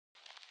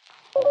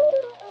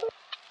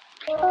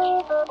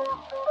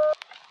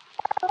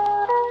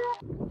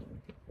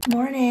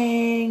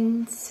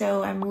Morning!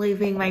 So I'm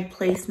leaving my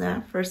place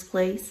now, first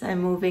place.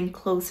 I'm moving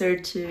closer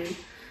to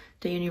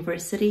the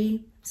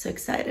university. So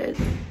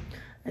excited.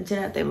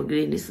 Andiyan natin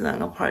maglinis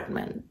ng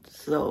apartment.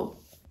 So,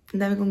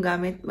 ang dami kong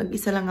gamit.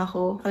 Mag-isa lang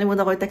ako.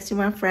 Kalimutan ko i-text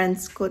yung mga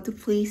friends ko to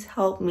please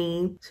help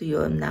me. So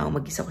yun, now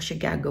mag-isa ko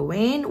siya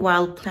gagawin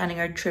while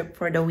planning our trip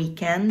for the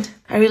weekend.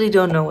 I really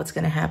don't know what's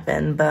gonna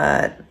happen,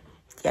 but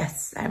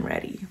yes, I'm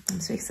ready. I'm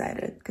so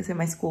excited because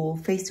my school,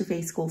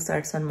 face-to-face school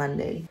starts on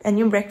Monday. And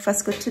yung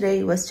breakfast ko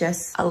today was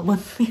just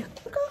almond milk.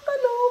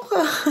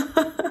 Nakakaloka.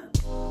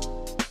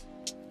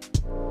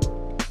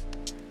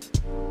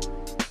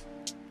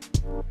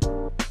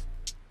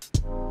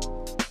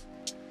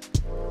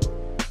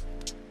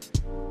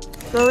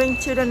 Going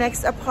to the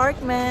next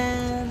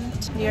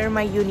apartment near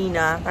my uni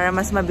na para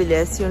mas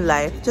mabilis yung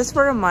life. Just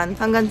for a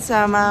month hanggang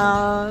sa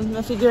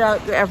ma-figure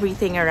out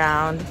everything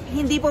around.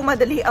 Hindi po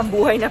madali ang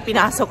buhay na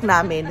pinasok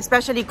namin,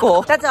 especially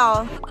ko. That's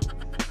all.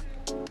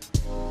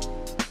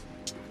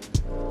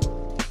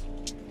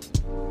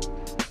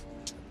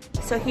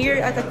 So here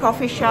at the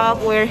coffee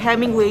shop where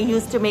Hemingway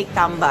used to make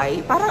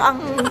tambay. Parang ang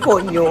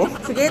konyo.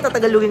 Sige,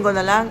 tatagalugin ko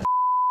na lang.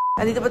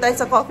 Nandito pa tayo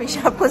sa coffee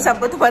shop kung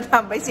saan po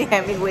tumatambay si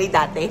Hemingway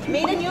dati.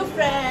 Made a new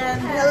friend!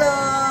 Hello!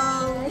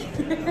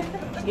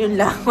 Yun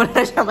lang, wala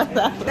na siya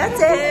mata. That's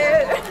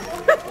it!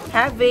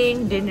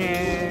 Having dinner.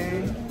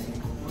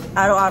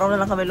 Araw-araw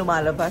na lang kami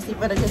lumalabas. Di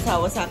pa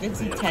nagsasawa sa akin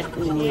si Ted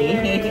Uwe.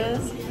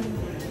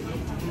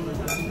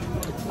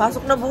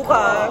 Pasok na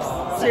bukas.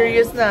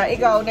 Serious na.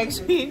 Ikaw,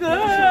 next week.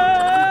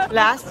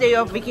 Last day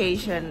of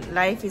vacation.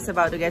 Life is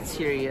about to get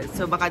serious.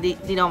 So baka di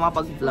na ako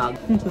makapag-vlog.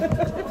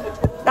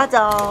 That's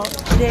all.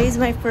 Today is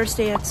my first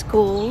day at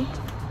school.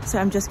 So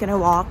I'm just gonna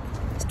walk.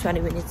 It's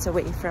 20 minutes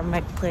away from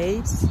my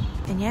place.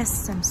 And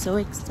yes, I'm so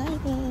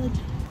excited.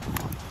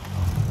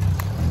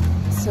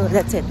 So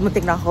that's it.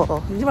 Muntik na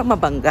ako. Hindi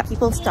mabangga.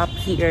 People stop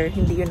here.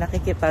 Hindi yun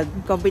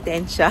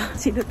nakikipag-kompetensya.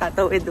 Sino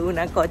tatawid doon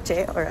ng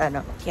kotse or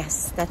ano.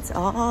 Yes, that's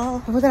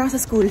all. Pupunta na sa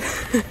school.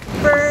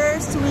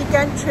 First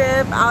weekend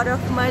trip out of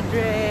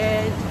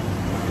Madrid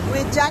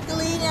with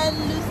Jacqueline and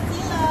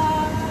Lucila.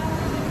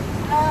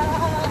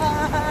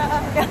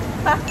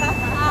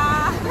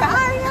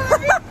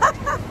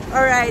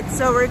 Alright,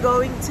 so we're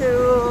going to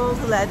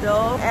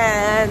Toledo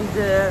and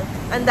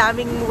ang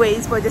daming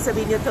ways pwede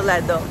sabihin yung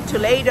Toledo,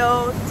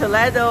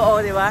 oh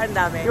diba? Ang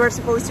dami. We were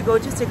supposed to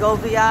go to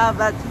Segovia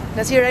but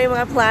nasira yung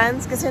mga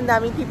plans kasi ang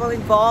daming people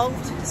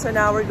involved. So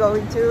now we're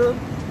going to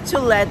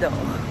Toledo.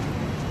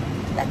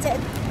 That's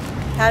it.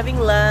 Having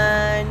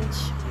lunch.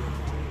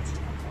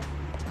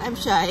 I'm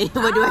shy.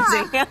 What do I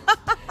say?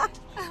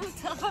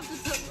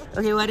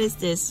 Okay, what is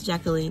this,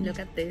 Jacqueline?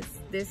 Look at this.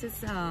 This is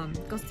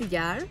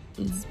costillar.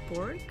 It's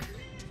pork.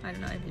 I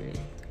don't know if you eat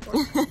pork.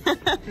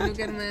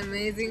 Look at my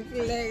amazing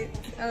plate.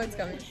 Oh, it's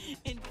coming.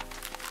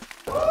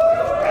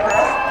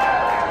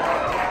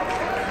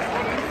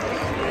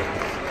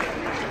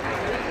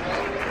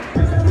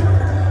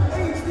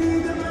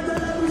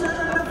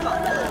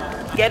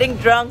 Getting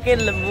drunk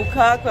in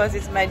Lemuca because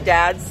it's my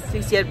dad's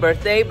 60th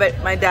birthday, but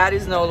my dad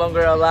is no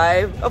longer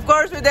alive. Of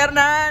course, with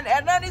Hernan.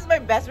 Hernan is my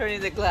best friend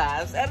in the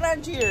class.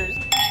 Hernan, cheers.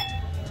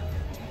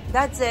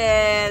 That's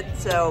it.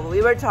 So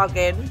we were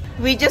talking.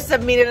 We just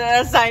submitted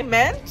an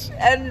assignment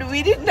and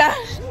we did not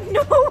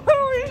know what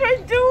we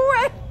were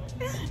doing.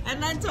 And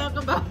then talk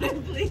about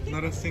it, please.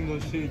 Not a single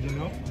sheet, you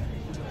know?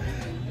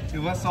 It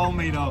was all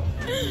made up.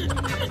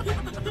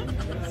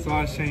 So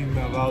ashamed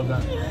about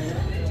that.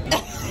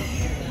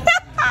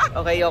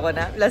 Okay, yoko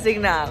na.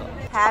 Lasing na ako.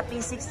 Happy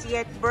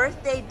 60th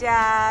birthday,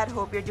 Dad.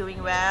 Hope you're doing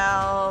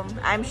well.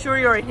 I'm sure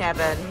you're in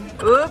heaven.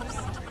 Oops.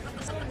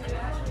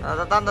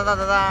 Wala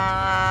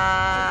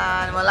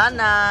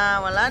na.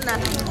 Wala na.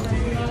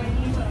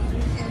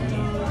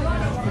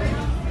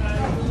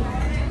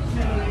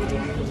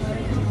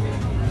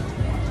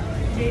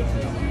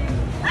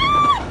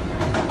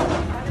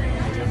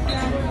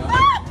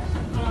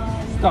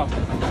 Stop.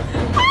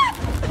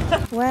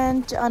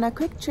 Went on a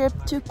quick trip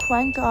to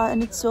Cuenca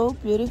and it's so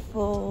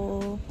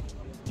beautiful.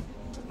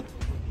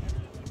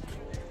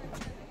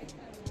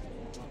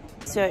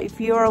 So if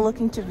you are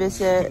looking to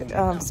visit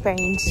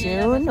Spain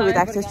soon with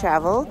Access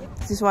Travel,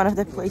 this is one of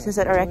the places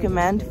that I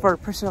recommend for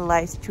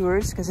personalized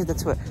tours because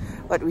that's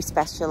what we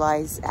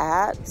specialize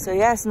at. So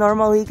yes,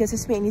 normally because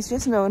Spain is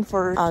just known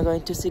for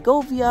going to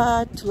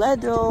Segovia,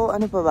 Toledo,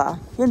 ano pa ba?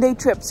 Yung day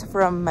trips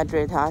from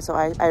Madrid, ha? So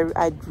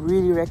I'd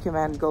really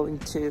recommend going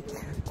to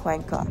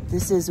Cuenca.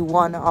 This is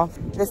one of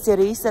the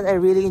cities that I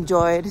really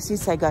enjoyed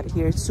since I got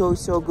here. It's so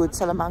good.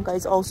 Salamanca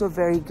is also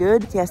very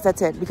good. Yes,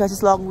 that's it. Because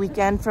it's long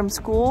weekend from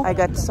school, I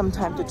got some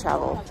time to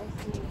travel.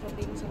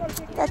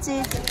 That's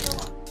it.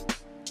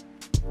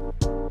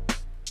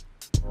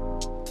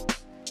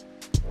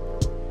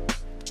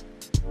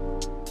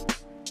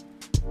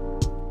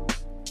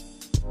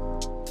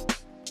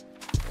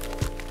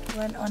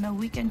 went on a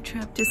weekend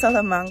trip to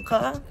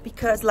Salamanca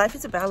because life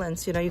is a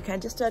balance, you know, you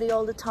can't just study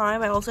all the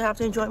time. I also have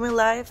to enjoy my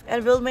life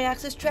and build my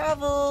access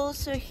travel.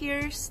 So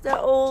here's the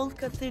old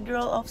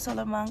Cathedral of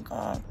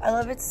Salamanca. I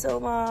love it so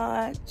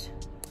much.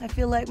 I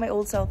feel like my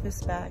old self is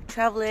back.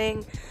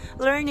 Traveling,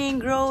 learning,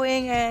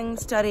 growing, and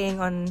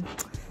studying on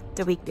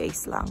the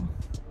weekdays lang.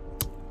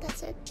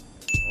 That's it.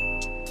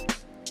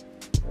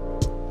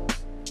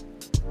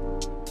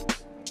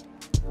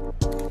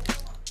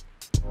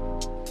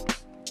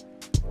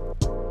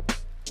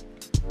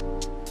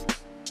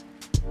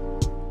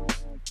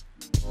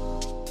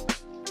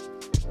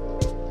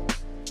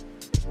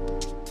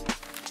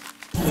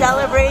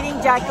 Celebrating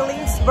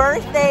Jacqueline's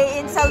birthday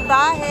in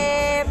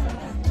Salvaje.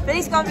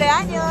 Feliz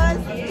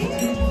cumpleaños!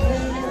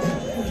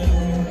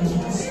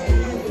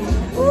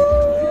 Woo!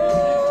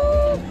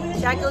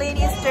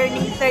 Jacqueline is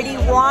turning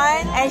 31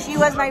 and she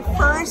was my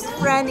first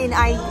friend in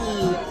IT.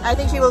 I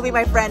think she will be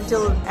my friend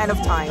till end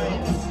of time.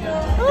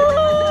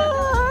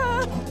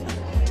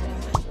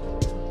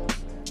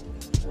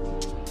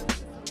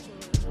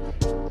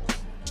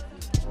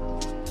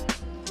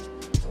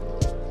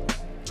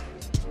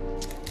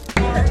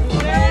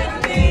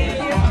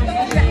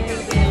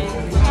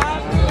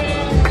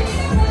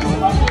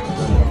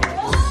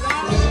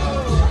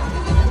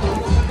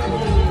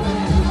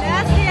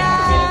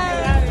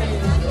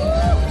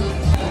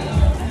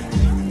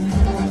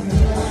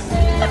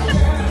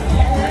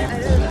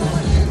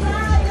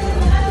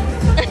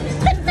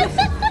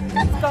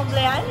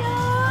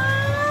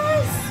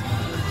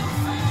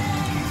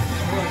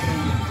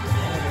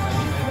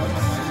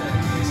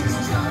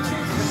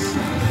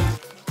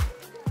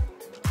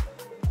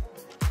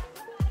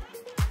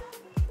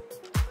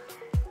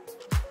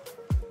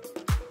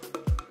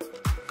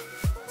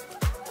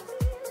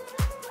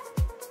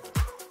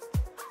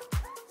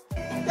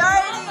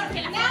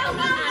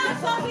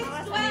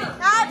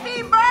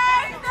 Happy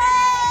birthday!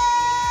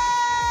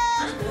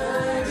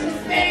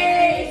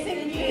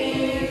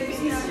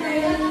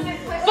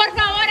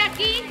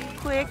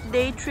 Quick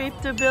day trip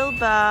to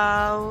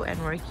Bilbao and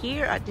we're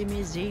here at the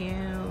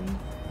museum.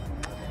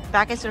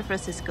 Back in San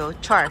Francisco.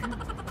 Char.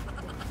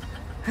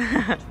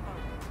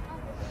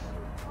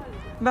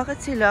 Bakit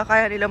sila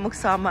kaya nila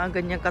magsama ang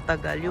ganyang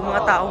katagal? Yung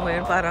mga tao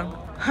ngayon parang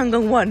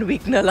hanggang 1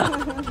 week na lang.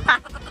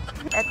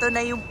 Ito na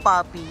yung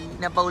puppy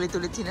na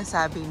paulit-ulit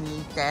sinasabi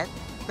ni Tet,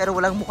 pero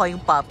walang mukha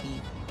yung puppy.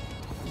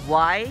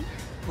 Why?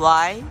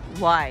 Why?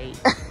 Why?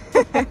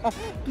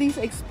 Please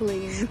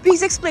explain.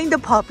 Please explain the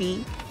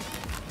puppy.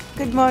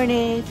 Good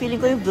morning. Feeling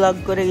ko yung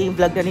vlog ko naging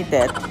vlog na ni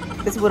Tet.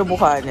 Kasi puro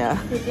mukha niya.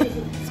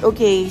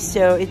 Okay,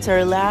 so it's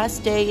our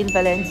last day in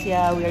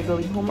Valencia. We are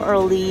going home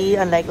early,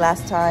 unlike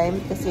last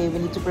time. Kasi we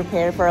need to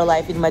prepare for our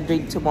life in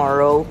Madrid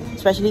tomorrow.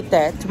 Especially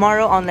Tet.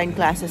 Tomorrow, online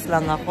classes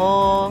lang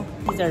ako.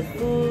 These are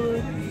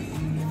food.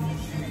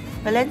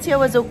 Valencia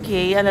was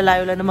okay.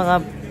 Alalayo lang ng mga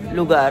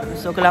lugar.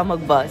 So, kailangan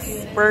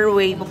mag-bus. Per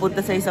way,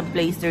 papunta sa isang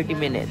place, 30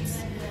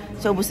 minutes.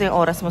 So, ubus na yung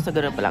oras mo sa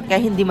ganun pa lang. Kaya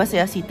hindi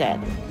masaya si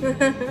Tet.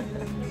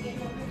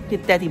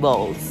 Teddy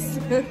balls.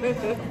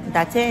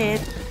 That's it.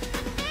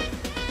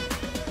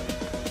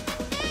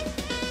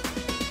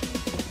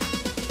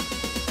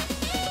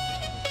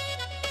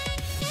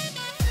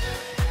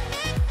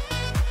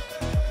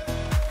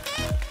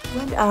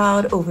 Went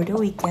out over the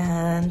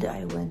weekend.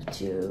 I went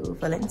to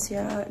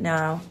Valencia.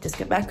 Now, just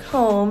get back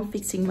home,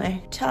 fixing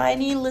my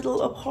tiny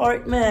little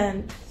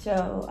apartment.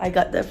 So, I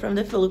got that from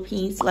the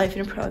Philippines. Life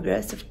in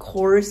progress, of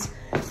course.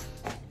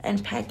 And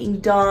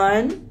packing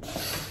done.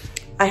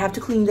 I have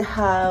to clean the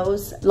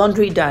house.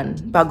 Laundry done.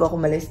 Bago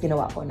ako malis,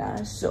 ginawa ko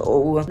na.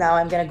 So, now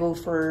I'm gonna go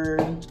for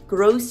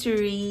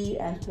grocery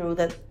and throw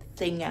that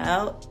thing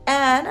out.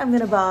 And I'm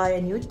gonna buy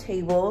a new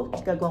table.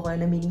 Gagawa ko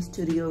na mini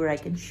studio where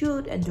I can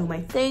shoot and do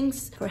my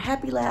things for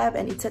Happy Lab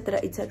and etc.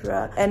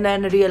 etc. And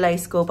then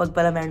realize ko pag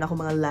pala meron ako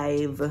mga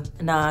live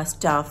na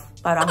stuff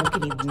para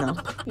akong kinidnap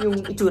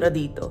yung itsura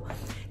dito.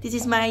 This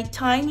is my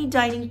tiny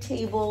dining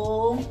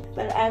table,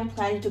 but I'm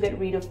planning to get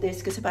rid of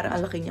this kasi parang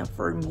ang laki niya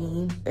for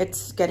me.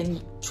 It's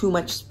getting too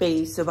much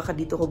space, so baka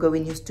dito ko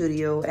gawin yung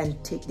studio and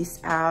take this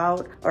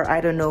out, or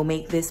I don't know,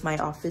 make this my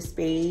office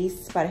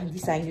space para hindi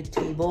sayang yung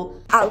table.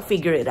 I'll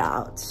figure it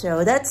out.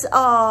 So that's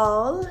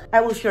all. I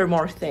will share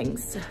more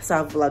things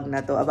sa vlog na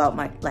to about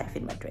my life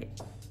in Madrid.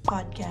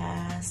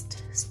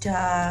 Podcast,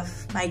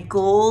 stuff, my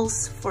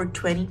goals for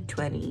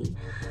 2020.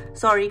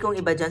 Sorry kung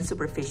iba dyan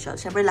superficial.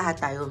 Siyempre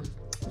lahat tayo.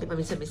 Di ba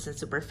minsan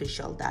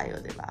superficial tayo,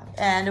 di ba?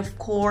 And of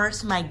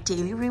course, my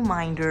daily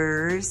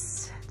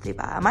reminders, di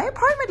ba? My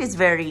apartment is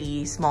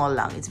very small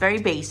lang. It's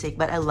very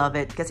basic, but I love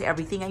it kasi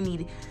everything I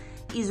need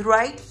is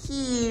right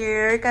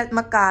here. Kahit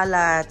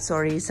makalat.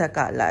 Sorry sa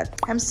kalat.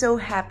 I'm so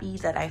happy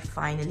that I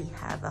finally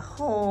have a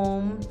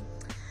home.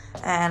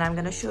 And I'm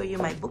gonna show you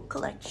my book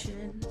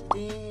collection.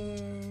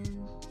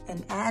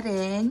 And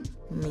adding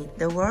Meet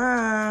the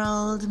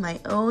World, my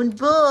own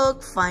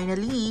book.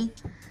 Finally,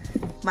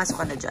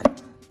 masok ka na dyan.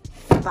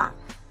 Diba?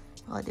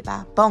 O,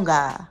 diba?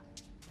 Bongga!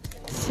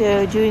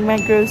 So, doing my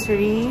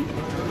grocery.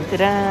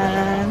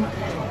 Ta-da!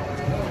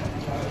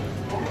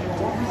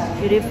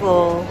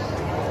 Beautiful.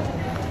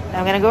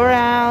 I'm gonna go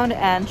around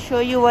and show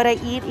you what I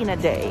eat in a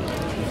day.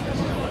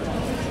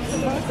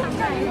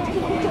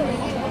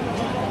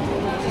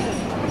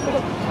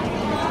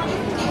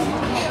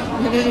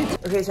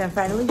 Okay, so I'm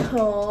finally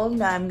home.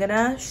 Now I'm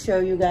gonna show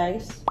you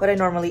guys what I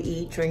normally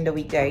eat during the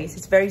weekdays.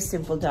 It's very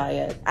simple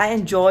diet. I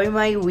enjoy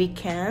my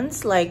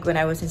weekends. Like when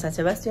I was in San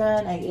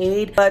Sebastian, I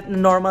ate. But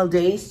normal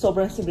days,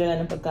 sobrang simple lang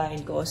ng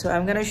pagkain ko. So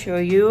I'm gonna show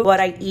you what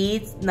I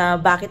eat na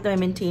bakit na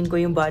maintain ko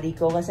yung body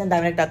ko. Kasi ang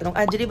dami nagtatanong,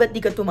 Anjali, ba't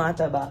di ka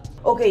tumataba?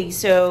 Okay,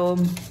 so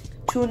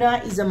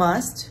tuna is a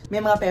must. May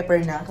mga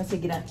pepper na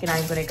kasi kinain ko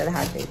na yung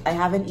kalahati. I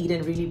haven't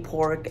eaten really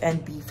pork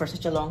and beef for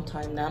such a long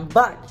time now.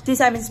 But since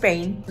I'm in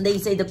Spain,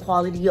 they say the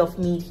quality of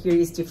meat here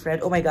is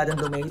different. Oh my God, ang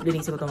dumi.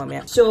 Linisin ko ito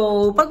mamaya.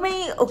 So, pag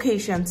may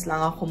occasions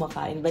lang ako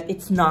kumakain, but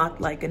it's not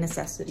like a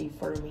necessity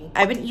for me.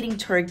 I've been eating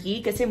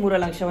turkey kasi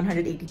mura lang siya,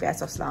 180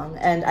 pesos lang.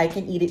 And I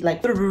can eat it like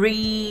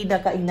 3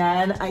 na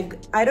kainan.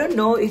 I don't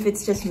know if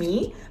it's just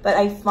me, but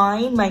I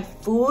find my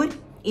food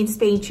in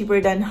Spain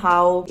cheaper than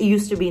how it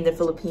used to be in the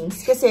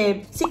Philippines.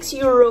 Kasi 6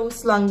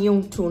 euros lang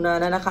yung tuna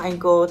na nakain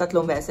ko 3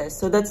 beses.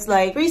 So that's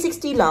like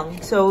 360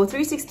 lang. So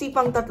 360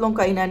 pang 3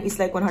 kainan is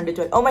like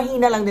 120. Oh,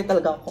 mahina lang din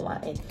talaga ako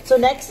kumain.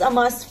 So next, a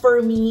must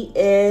for me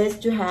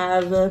is to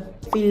have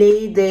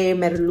filet de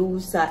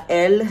merluza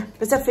L.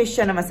 Basta fish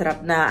siya na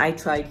masarap na I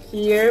tried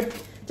here.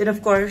 Then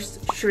of course,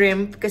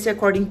 shrimp. Kasi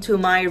according to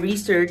my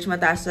research,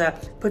 mataas sa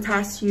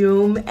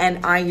potassium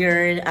and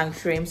iron ang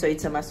shrimp. So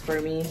it's a must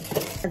for me.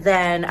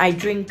 Then I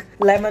drink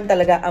lemon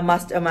talaga. A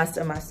must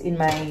in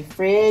my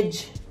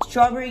fridge.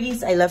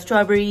 Strawberries. I love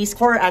strawberries.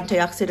 For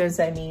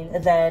antioxidants, I mean.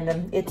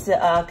 Then it's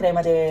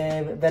crema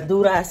de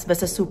verduras.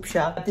 Basta soup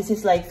siya. This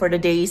is like for the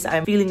days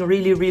I'm feeling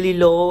really, really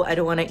low. I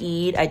don't want to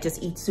eat. I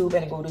just eat soup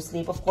and go to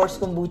sleep. Of course,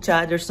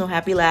 kombucha. There's no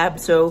Happy Lab.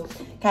 So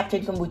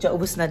Captain Kombucha,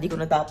 ubus na. Di ko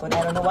natapon.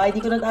 I don't know why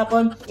di ko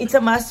natapon. It's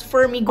a must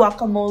for me,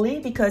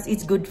 guacamole, because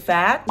it's good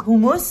fat.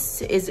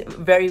 Hummus is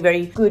very,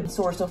 very good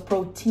source of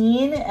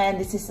protein. And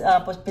this is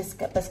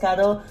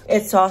pescado.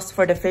 It's sauce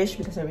for the fish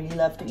because I really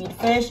love to eat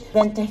fish.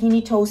 Then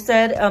tahini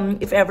toasted.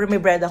 If ever may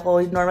bread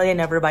ako, normally I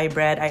never buy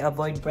bread. I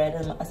avoid bread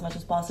as much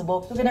as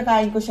possible. So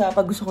kinakain ko siya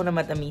pag gusto ko na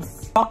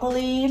matamis.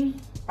 Broccoli.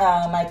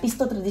 My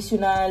pisto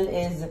traditional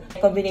is a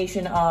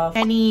combination of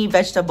any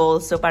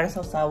vegetables. So para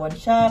sausawan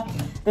siya.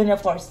 Then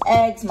of course,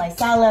 eggs, my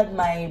salad,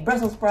 my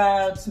Brussels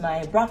sprouts,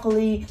 my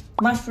broccoli,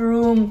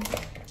 mushroom,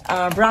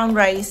 brown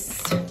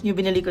rice. Yung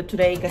binili ko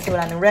today kasi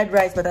wala ng red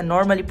rice, but I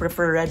normally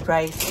prefer red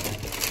rice.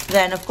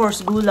 Then, of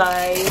course,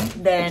 gulay.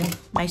 Then,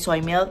 my soy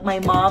milk.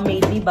 My mom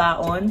made me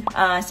baon.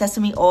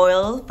 Sesame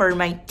oil for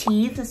my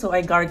teeth. So,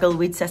 I gargle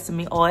with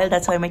sesame oil.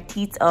 That's why my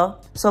teeth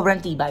are sobrang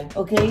tibay.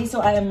 Okay?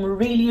 So, I am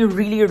really,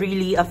 really,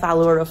 really a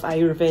follower of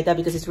Ayurveda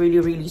because it's really,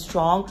 really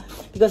strong.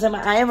 Because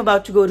I am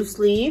about to go to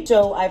sleep.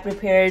 So, I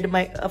prepared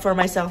for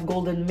myself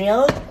golden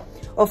milk.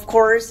 Of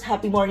course,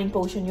 Happy Morning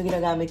Potion yung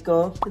ginagamit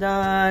ko.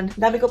 Then,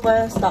 dami ko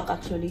pa stock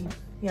actually.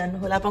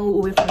 Yan, wala pang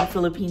uuwi from the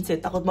Philippines eh.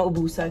 Takot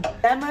maubusan.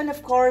 Lemon, of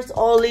course,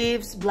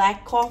 olives,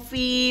 black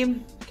coffee,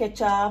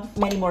 ketchup,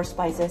 many more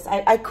spices.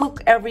 I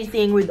cook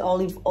everything with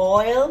olive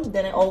oil.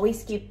 Then I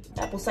always keep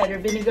apple cider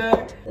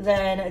vinegar.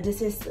 Then this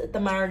is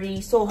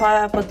tamari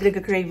soha. Pag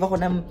nag-crave ako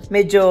ng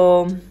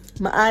medyo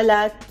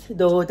maalat,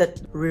 though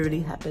that rarely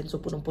happens. So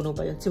punong-puno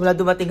pa yun. Simula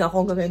dumating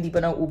ako hanggang ngayon hindi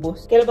pa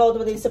nauubos. Kailan ba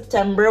ako dumating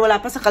September? Wala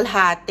pa sa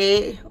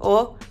kalahati.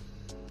 Oh.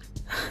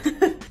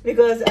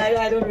 Because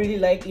I don't really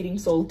like eating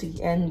salty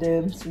and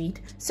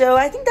sweet. So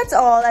I think that's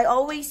all. I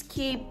always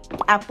keep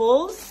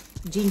apples,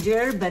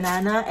 ginger,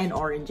 banana, and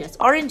oranges.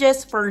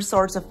 Oranges for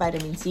source of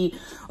vitamin C.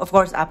 Of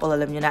course, apple,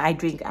 alam nyo na. I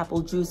drink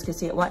apple juice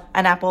kasi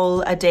an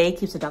apple a day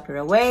keeps the doctor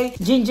away.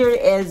 Ginger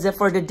is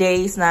for the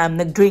days na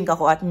nag-drink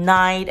ako at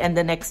night and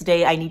the next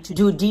day I need to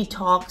do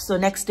detox. So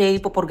next day,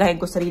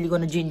 pupurgahin ko sarili ko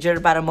na ginger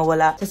para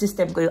mawala sa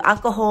system ko yung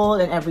alcohol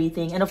and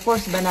everything. And of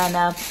course,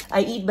 banana.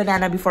 I eat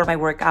banana before my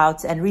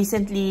workouts. And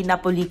recently,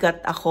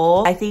 napulikat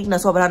ako. I think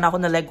nasobrahan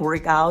ako na leg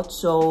workout.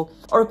 So,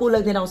 or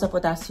kulang din ako sa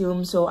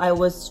potassium. So I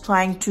was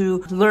trying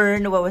to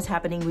learn what was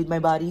happening with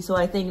my body. So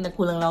I think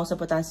nakulang lang ako sa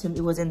potassium.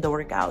 It was in the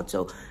workout.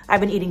 So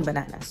I've been eating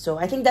bananas. So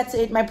I think that's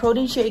it. My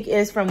protein shake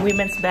is from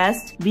Women's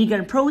Best.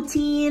 Vegan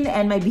protein.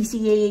 And my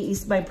BCAA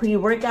is my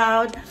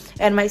pre-workout.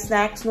 And my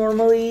snacks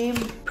normally,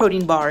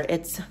 protein bar.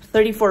 It's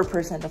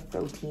 34% of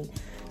protein.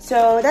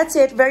 So that's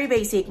it. Very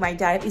basic. My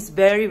diet is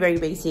very, very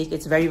basic.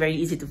 It's very, very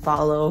easy to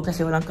follow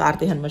kasi walang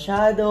kaartehan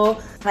masyado.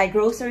 My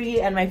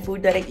grocery and my food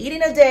that I eat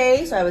in a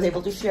day. So I was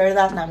able to share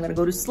that. Now I'm gonna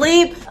go to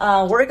sleep,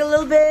 work a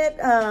little bit.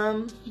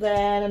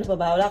 Then ano pa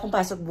ba? Wala akong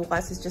pasok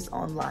bukas. It's just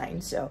online.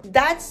 So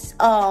that's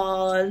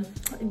all.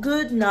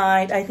 Good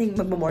night. I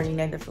think magmo-morning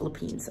na in the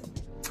Philippines. So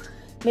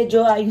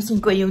medyo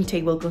ayusin ko yung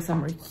table ko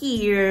somewhere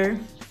here,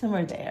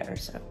 somewhere there.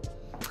 So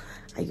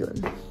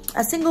ayun.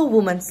 A single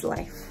woman's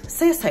life.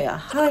 Saya-saya.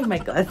 Oh my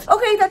God.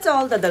 Okay, that's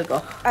all. Dadal ko.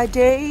 A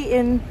day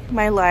in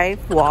my life.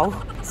 Wow.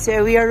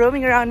 So we are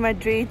roaming around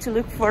Madrid to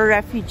look for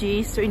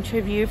refugees to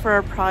interview for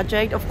our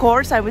project. Of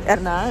course, I'm with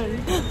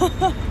Hernan.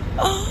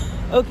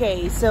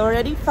 Okay, so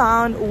already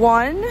found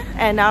one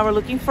and now we're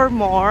looking for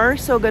more.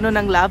 So ganun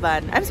ang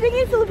laban. I'm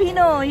speaking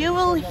Filipino. You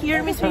will hear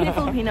me speaking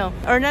Filipino.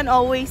 Ernan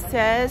always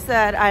says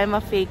that I'm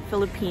a fake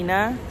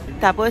Filipina.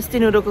 Tapos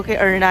tinuro ko kay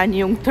Ernan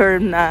yung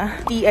term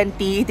na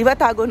TNT. Diba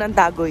tago ng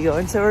tago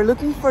yun? So we're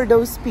looking for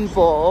those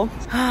people.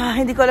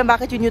 Hindi ko alam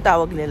bakit yun yung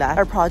tawag nila.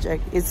 Our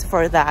project is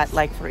for that,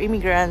 like for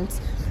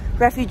immigrants,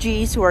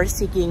 refugees who are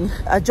seeking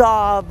a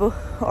job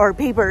or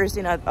papers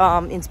in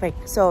Spain.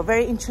 So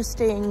very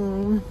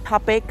interesting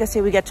topic kasi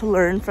we get to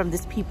learn from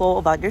these people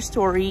about their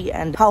story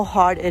and how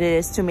hard it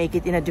is to make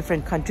it in a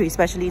different country,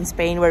 especially in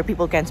Spain where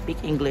people can't speak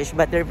English,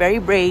 but they're very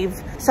brave.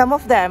 Some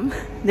of them,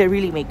 they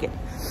really make it.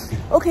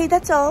 Okay,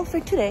 that's all for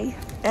today.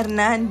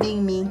 Hernan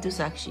being mean to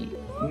Sakshi.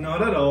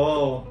 Not at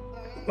all.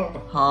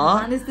 Huh?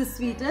 Hernan is the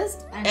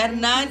sweetest.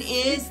 Hernan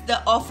is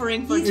the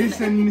offering for tonight.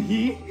 Isn't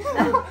he?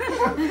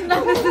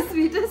 Hernan is the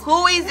sweetest.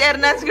 Who is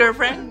Hernan's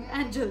girlfriend?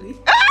 Anjali.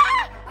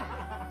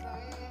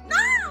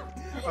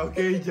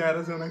 Okay,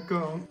 Yara's gonna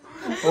come.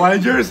 While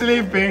you're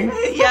sleeping.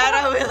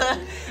 Yara will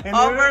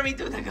offer me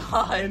to the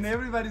gods. And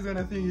everybody's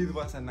gonna think it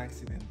was an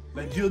accident.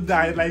 Like you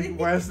died like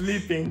while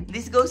sleeping.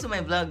 This goes to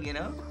my vlog, you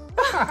know?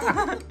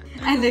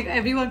 And like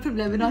everyone from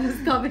Lebanon is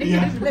coming.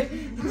 Yeah. And like,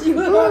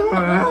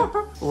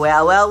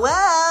 Well, well,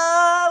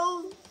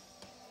 well!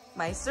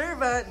 My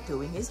servant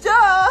doing his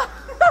job!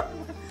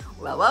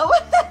 Well, well,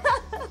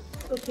 well!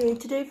 Okay,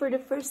 today for the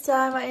first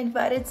time I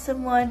invited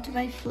someone to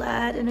my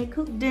flat and I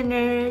cooked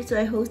dinner. So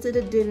I hosted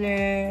a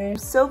dinner.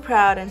 I'm so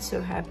proud and so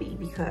happy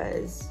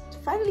because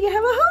finally I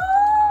have a home!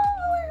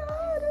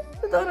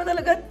 Totoo na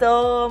talaga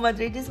to.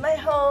 Madrid is my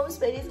home,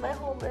 Spain is my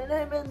home, and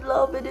I'm in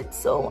love with it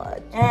so much.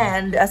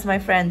 And as my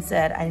friend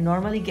said, I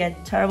normally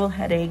get terrible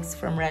headaches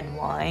from red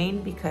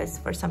wine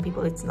because for some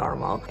people it's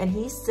normal. And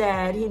he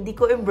said, hindi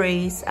ko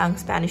embrace ang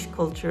Spanish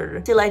culture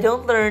till I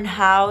don't learn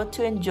how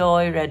to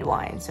enjoy red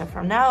wine. So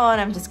from now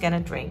on, I'm just gonna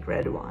drink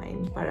red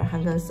wine para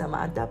hanggang sa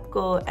ma-adapt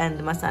ko and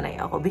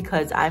masanay ako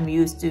because I'm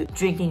used to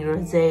drinking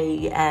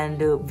rosé and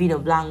vino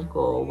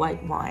blanco,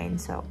 white wine.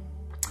 So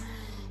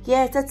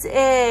yes, that's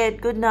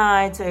it. Good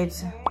night. So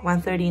it's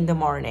 1:30 in the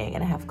morning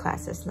and I have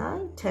classes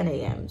now 10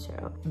 a.m. So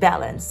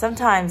balance.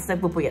 Sometimes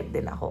nagpupuyat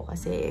din ako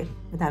kasi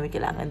madami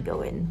kailangan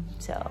gawin.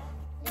 So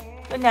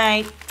good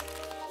night.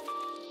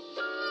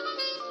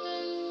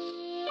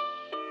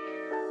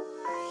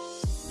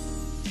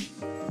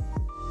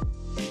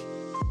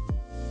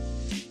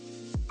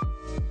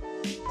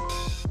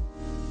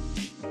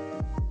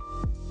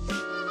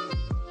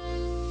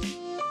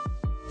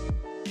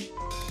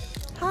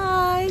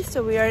 So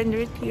we are in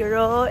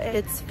Retiro.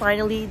 It's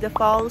finally the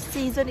fall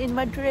season in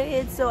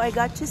Madrid. So I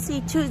got to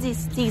see two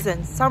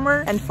seasons,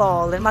 summer and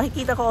fall. And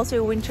makikita ko also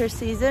yung winter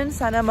season.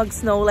 Sana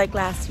mag-snow like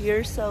last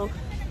year. So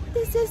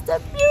this is the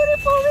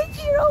beautiful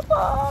Retiro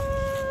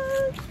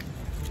Park.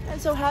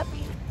 I'm so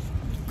happy.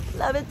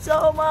 Love it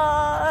so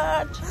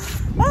much.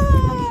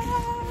 Ah!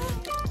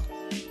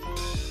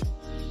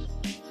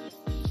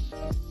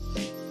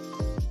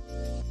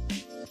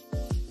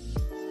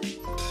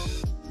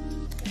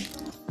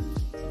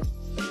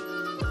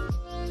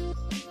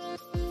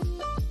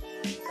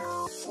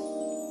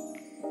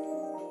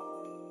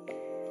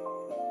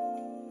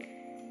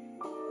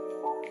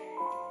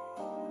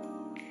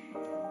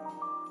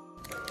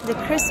 The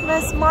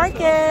Christmas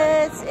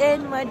markets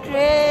in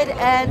Madrid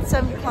and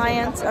some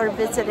clients are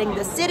visiting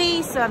the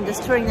city, so I'm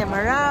just touring them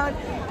around.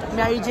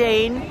 Mary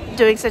Jane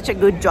doing such a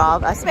good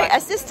job as my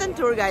assistant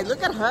tour guide.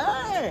 Look at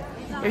her!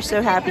 They're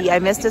so happy. I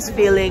miss this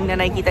feeling na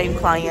nakikita yung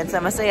clients.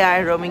 I'm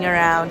masaya, roaming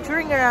around,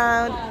 touring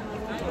around.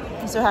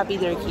 I'm so happy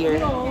they're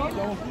here.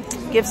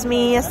 Gives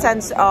me a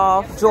sense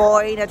of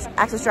joy that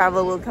Access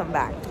Travel will come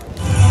back.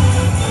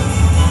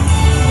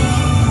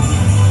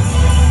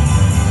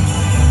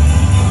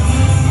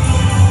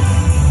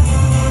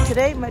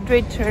 Today,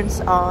 Madrid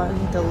turns on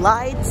the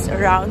lights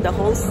around the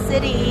whole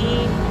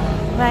city.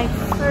 My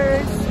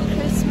first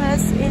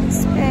Christmas in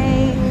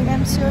Spain.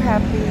 I'm so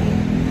happy.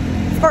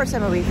 Of course,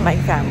 I'm away from my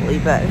family,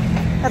 but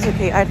that's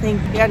okay. I think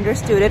they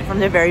understood it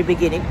from the very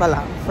beginning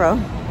pala,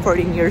 from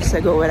 14 years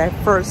ago when I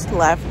first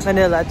left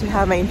Manila to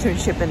have my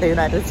internship in the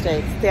United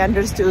States. They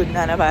understood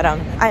na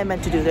parang I am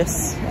meant to do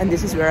this, and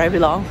this is where I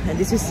belong,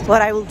 and this is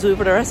what I will do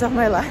for the rest of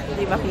my life.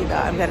 Di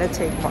makita, I'm gonna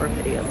take more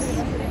videos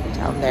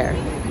down there.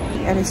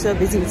 And he's so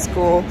busy in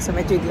school, so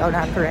medyo di ako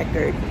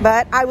nakaka-record.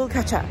 But I will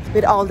catch up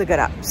with all the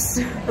get-ups.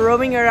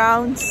 Roaming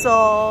around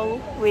Seoul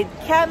with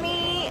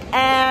Kemi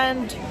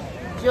and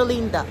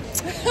Jolinda.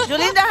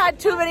 Jolinda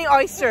had too many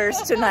oysters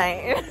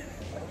tonight.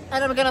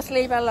 And I'm gonna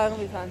sleep along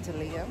with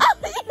Angelia.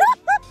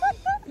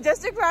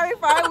 Just to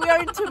clarify, we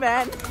are two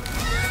men.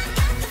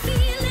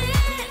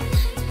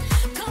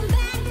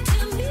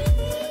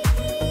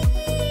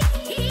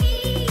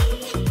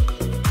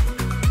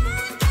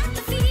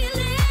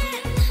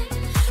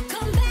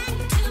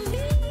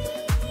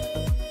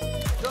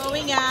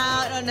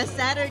 Out on a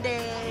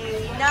Saturday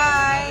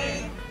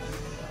night.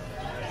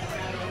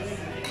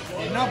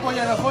 No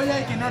apoya la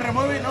polla y que no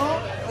remueve, no.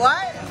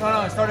 What?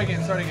 No, start again.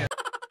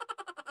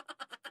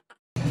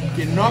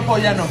 Quien no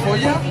apoya, no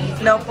folla.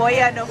 No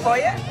polla, no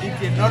polla. Y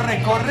quien no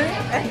recorre,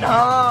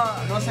 No.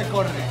 no se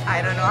corre.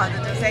 I don't know how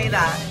to say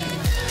that.